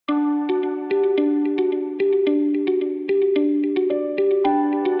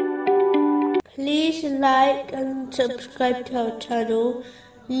like and subscribe to our channel.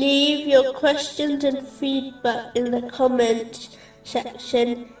 Leave your questions and feedback in the comments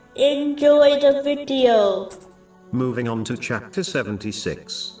section. Enjoy the video. Moving on to chapter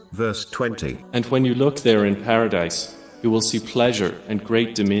 76, verse 20. And when you look there in paradise, you will see pleasure and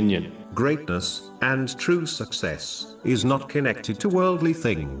great dominion. Greatness and true success is not connected to worldly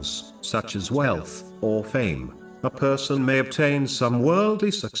things, such as wealth or fame. A person may obtain some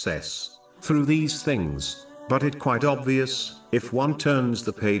worldly success through these things, but it's quite obvious, if one turns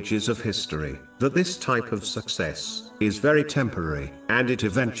the pages of history, that this type of success is very temporary, and it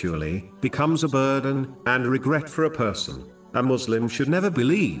eventually becomes a burden and regret for a person. A Muslim should never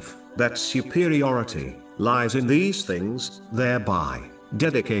believe that superiority lies in these things, thereby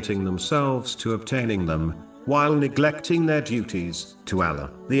dedicating themselves to obtaining them, while neglecting their duties to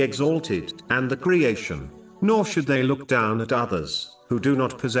Allah, the Exalted, and the creation. Nor should they look down at others who do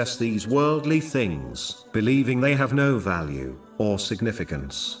not possess these worldly things, believing they have no value or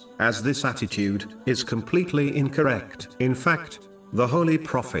significance, as this attitude is completely incorrect. In fact, the Holy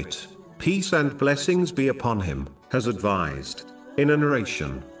Prophet, peace and blessings be upon him, has advised, in a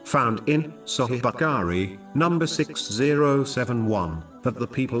narration found in Sahih Bukhari, number 6071, that the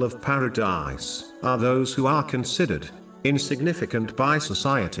people of paradise are those who are considered insignificant by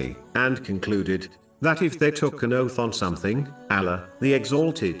society, and concluded that if they took an oath on something, Allah, the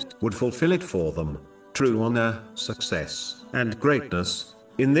Exalted, would fulfill it for them. True honor, success, and greatness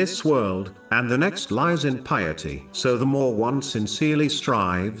in this world and the next lies in piety. So the more one sincerely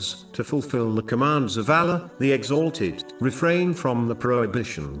strives to fulfill the commands of Allah, the Exalted, refrain from the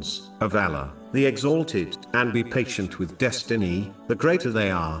prohibitions of Allah, the Exalted, and be patient with destiny, the greater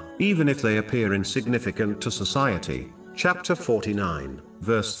they are, even if they appear insignificant to society. Chapter 49,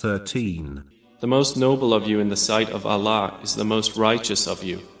 verse 13. The most noble of you in the sight of Allah is the most righteous of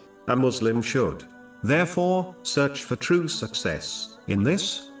you. A Muslim should, therefore, search for true success in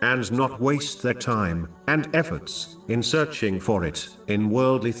this, and not waste their time and efforts in searching for it in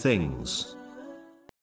worldly things.